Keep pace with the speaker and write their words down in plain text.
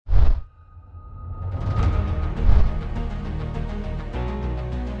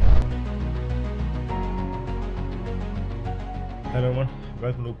Hello everyone,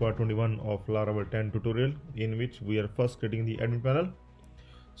 welcome to part 21 of Laravel 10 tutorial, in which we are first creating the admin panel.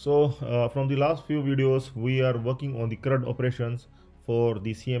 So from the last few videos we are working on the CRUD operations for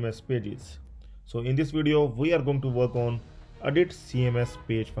the CMS pages. So in this video we are going to work on edit CMS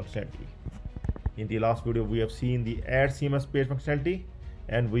page functionality. In the last video we have seen the add CMS page functionality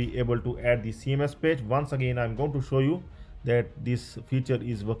and we able to add the CMS page. Once again I'm going to show you that this feature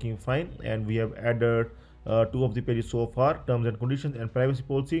is working fine, and we have added two of the pages so far, terms and conditions and privacy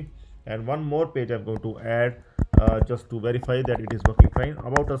policy, and one more page I'm going to add just to verify that it is working fine.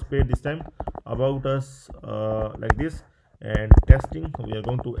 About us page this time, about us like this, and testing, we are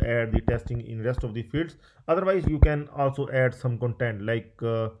going to add the testing in rest of the fields. Otherwise you can also add some content like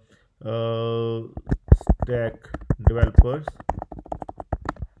stack developers,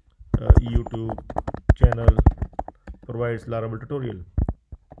 YouTube channel provides Laravel tutorial.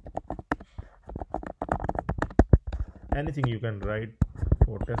 Anything you can write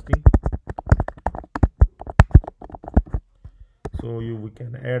for testing. So we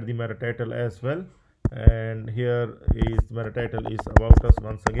can add the meta title as well, and here is meta title is about us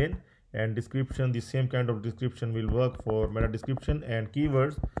once again, and description, the same kind of description will work for meta description. And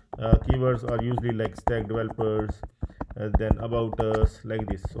keywords, keywords are usually like stack developers, then about us, like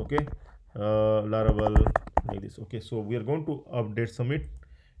this. Okay, Laravel, like this. Okay, so we are going to update submit,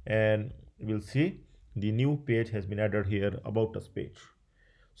 and we'll see the new page has been added here, about us page.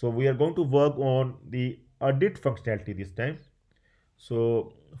 So we are going to work on the edit functionality this time.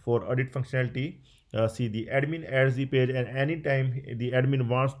 So for edit functionality, see, the admin adds the page, and anytime the admin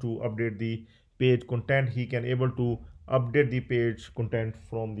wants to update the page content, he can able to update the page content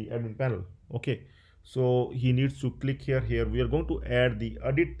from the admin panel. Okay, so he needs to click here. Here we are going to add the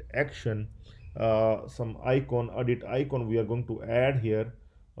edit action, some icon, edit icon we are going to add here.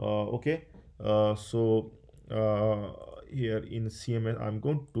 Okay, so here in CMS I'm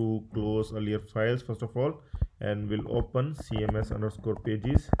going to close earlier files first of all, and we'll open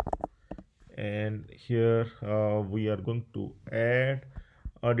CMS_pages, and here we are going to add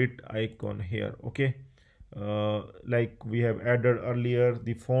edit icon here. Okay, like we have added earlier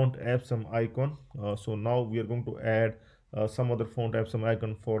the font epson icon, so now we are going to add some other font epson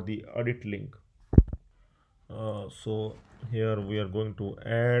icon for the edit link. So here we are going to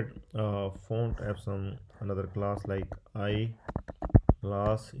add font epson, another class like I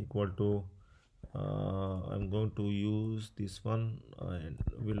class equal to I'm going to use this one, and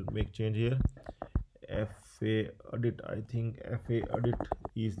we'll make change here, fa edit. I think fa edit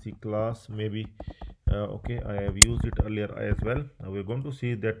is the class, maybe. Okay, I have used it earlier as well. We're going to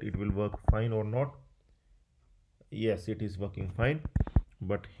see that it will work fine or not. Yes, it is working fine,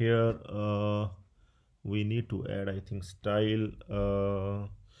 but here we need to add, I think, style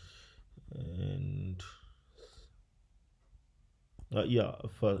and yeah,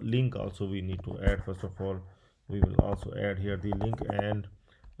 for link also we need to add. First of all, we will also add here the link, and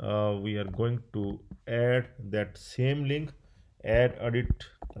we are going to add that same link, add edit.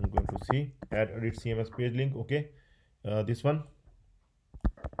 I'm going to see add edit CMS page link. Okay, this one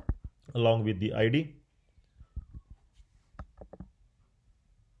along with the ID.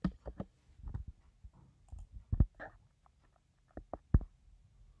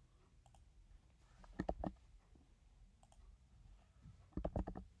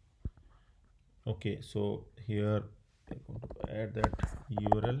 Okay, so here I'm going to add that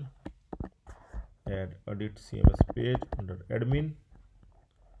URL, add edit CMS page under admin.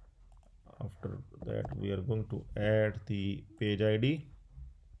 After that we are going to add the page ID,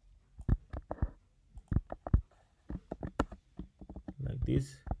 like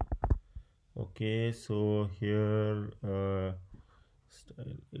this. Okay, so here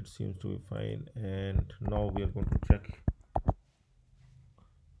style, it seems to be fine, and now we are going to check.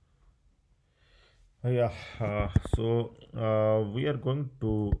 Yeah, so we are going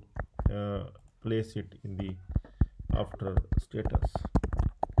to place it in the after status.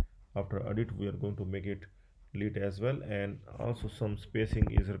 After edit we are going to make it delete as well, and also some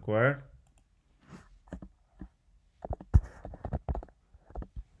spacing is required.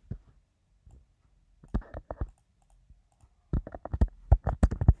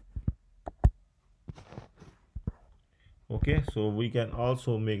 Okay, so we can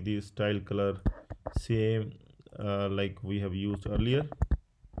also make the style color same like we have used earlier.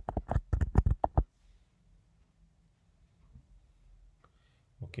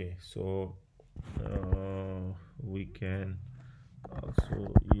 Okay, so we can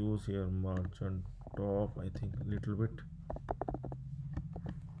also use here margin top, I think, a little bit.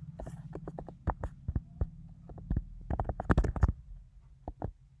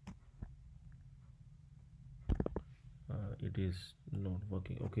 it is not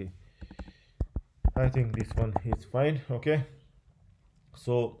working. Okay, I think this one is fine. Okay,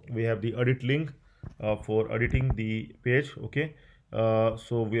 so we have the edit link for editing the page. Okay,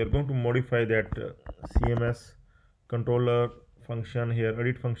 so we are going to modify that cms controller function here,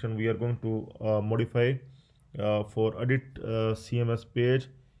 edit function. We are going to modify for edit cms page.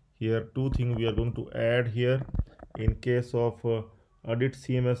 Here two things we are going to add here. In case of edit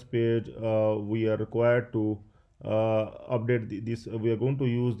cms page, we are required to update this. We are going to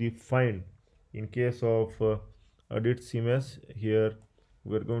use the find. In case of edit cms, here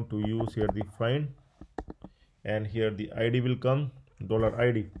we are going to use here the find, and here the id will come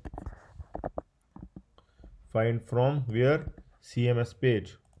 $id, find from where, cms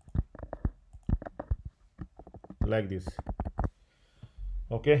page, like this.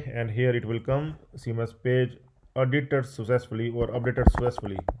 Okay, and here it will come cms page edited successfully or updated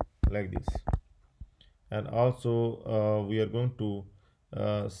successfully, like this. And also we are going to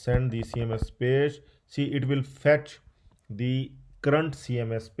send the cms page. See, it will fetch the current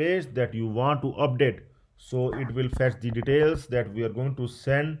cms page that you want to update. So it will fetch the details that we are going to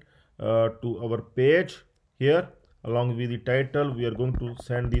send to our page. Here along with the title, we are going to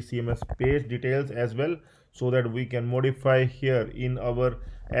send the cms page details as well, so that we can modify here in our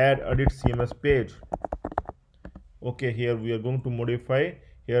add edit cms page. Okay, here we are going to modify.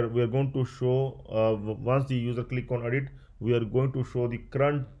 Here we are going to show once the user click on edit, we are going to show the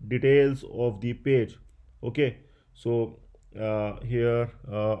current details of the page. Okay, so here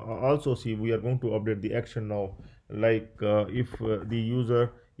also see, we are going to update the action now. Like if the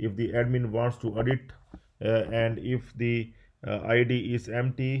user, if the admin wants to edit and if the id is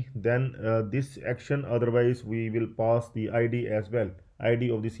empty, then this action. Otherwise we will pass the id as well, id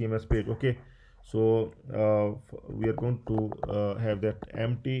of the cms page. Okay, so we are going to have that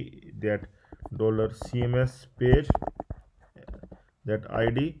empty, that $cms page, that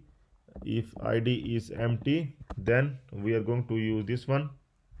id. If id is empty, then we are going to use this one,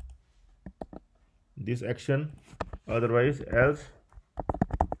 this action. Otherwise else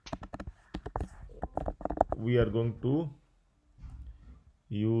we are going to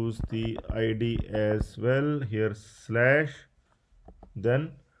use the id as well. Here slash,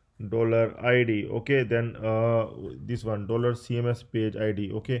 then $id. Okay, then this one $cms page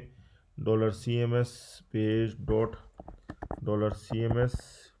id. Okay, $cms page dot $cms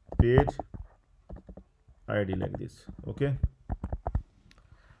page id, like this. Okay,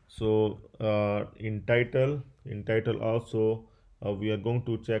 so in title also we are going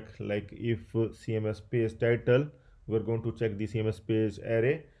to check, like if cms page title, we are going to check the cms page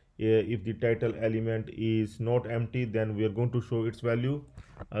array. If the title element is not empty, then we are going to show its value.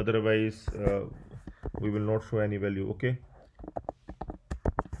 Otherwise we will not show any value. Okay,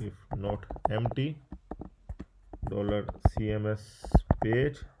 if not empty, $cms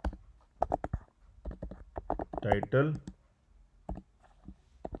page title.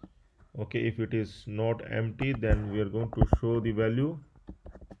 Okay, if it is not empty, then we are going to show the value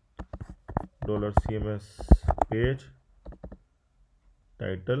 $cms page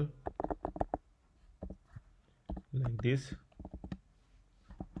title, like this.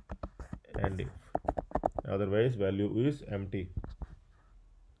 And if otherwise value is empty,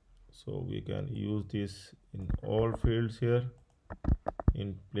 so we can use this in all fields here.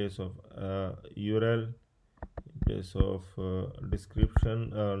 In place of url, in place of description,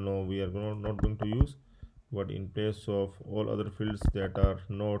 no, we are not going to use. But in place of all other fields that are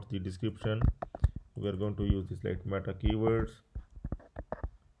not the description, we are going to use this, like meta keywords.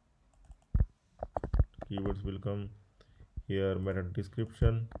 Keywords will come here, meta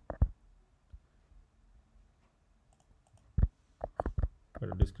description,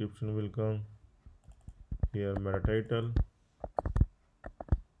 meta description will come here, meta title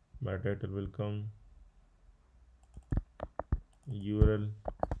will come, url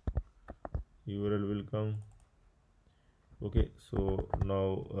will come. Okay, so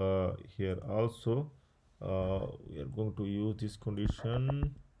now here also we are going to use this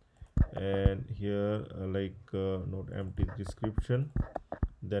condition, and here like not empty description,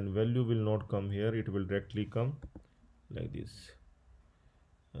 then value will not come here, it will directly come like this.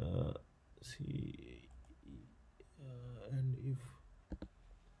 See, and if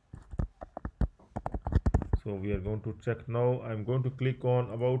so, we are going to check now. I'm going to click on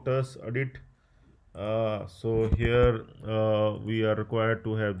about us, edit. So here we are required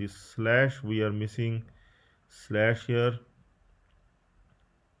to have this slash. We are missing slash here.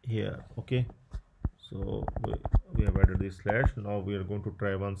 Okay, so we have added this slash. Now we are going to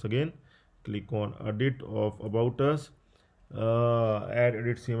try once again. Click on edit of about us, add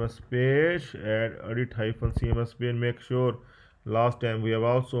edit CMS page, add edit hyphen CMS page. Make sure last time we have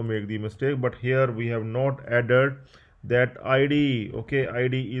also made the mistake, but here we have not added that ID. Okay,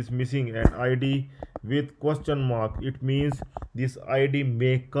 ID is missing, and ID with question mark, it means this ID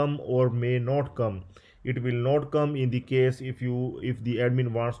may come or may not come. It will not come in the case if the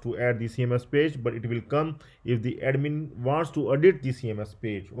admin wants to add the CMS page, but it will come if the admin wants to edit the CMS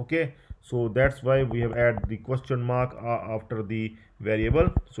page. Okay, so that's why we have added the question mark after the variable,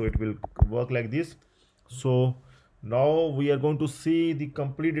 so it will work like this. So now we are going to see the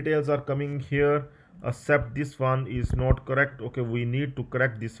complete details are coming here, except this one is not correct. Okay, we need to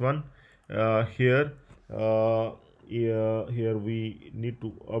correct this one. Here here we need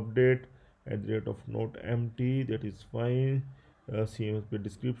to update at the rate of not empty, that is fine. CMS page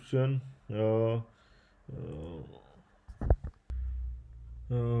description,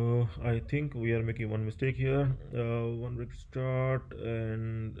 I think we are making one mistake here. One break start,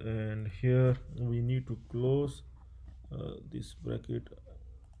 and here we need to close this bracket.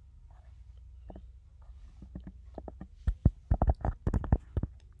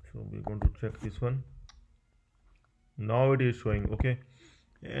 So we're going to check this one. Now it is showing. Okay,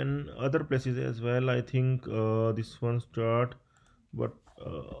 and other places as well. I think this one start, but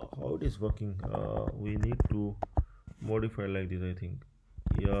how it is working, we need to modify like this. I think,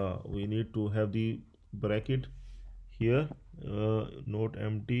 yeah, we need to have the bracket here, not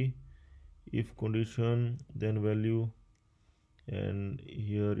empty, if condition, then value, and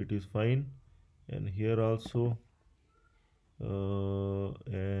here it is fine, and here also,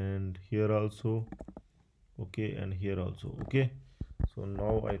 and here also. Okay, and here also. Okay, so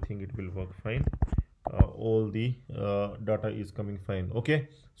now I think it will work fine. All the data is coming fine. Okay,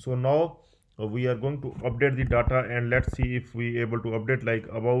 so now we are going to update the data, and let's see if we able to update like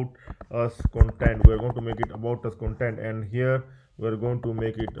about us content. We are going to make it about us content, and here we are going to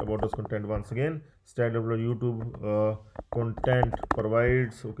make it about us content once again. Standard YouTube content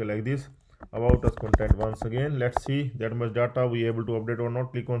provides. Okay, like this, about us content once again. Let's see that much data we able to update or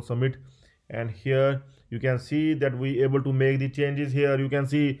not. Click on submit, and here you can see that we able to make the changes. Here you can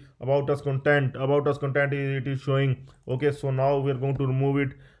see about us content, it is showing. Okay, so now we are going to remove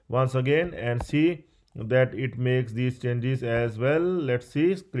it once again and see that it makes these changes as well. Let's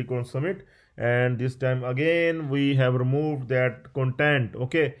see, click on submit, and this time again we have removed that content.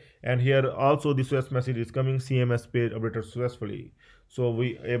 Okay, and here also the success message is coming, CMS page updated successfully. So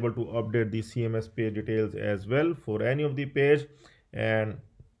we able to update the CMS page details as well for any of the page, and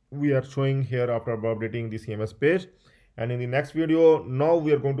we are showing here after updating the CMS page. And in the next video, now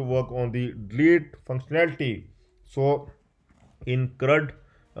we are going to work on the delete functionality. So in CRUD,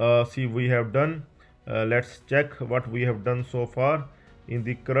 see, we have done, let's check what we have done so far in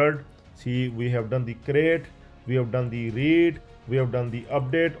the CRUD. See, we have done the create, we have done the read, we have done the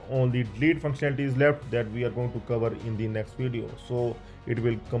update. Only delete functionality is left that we are going to cover in the next video. So it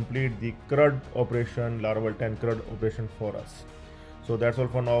will complete the CRUD operation, Laravel 10 CRUD operation for us. So that's all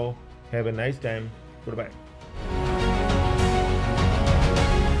for now. Have a nice time. Goodbye.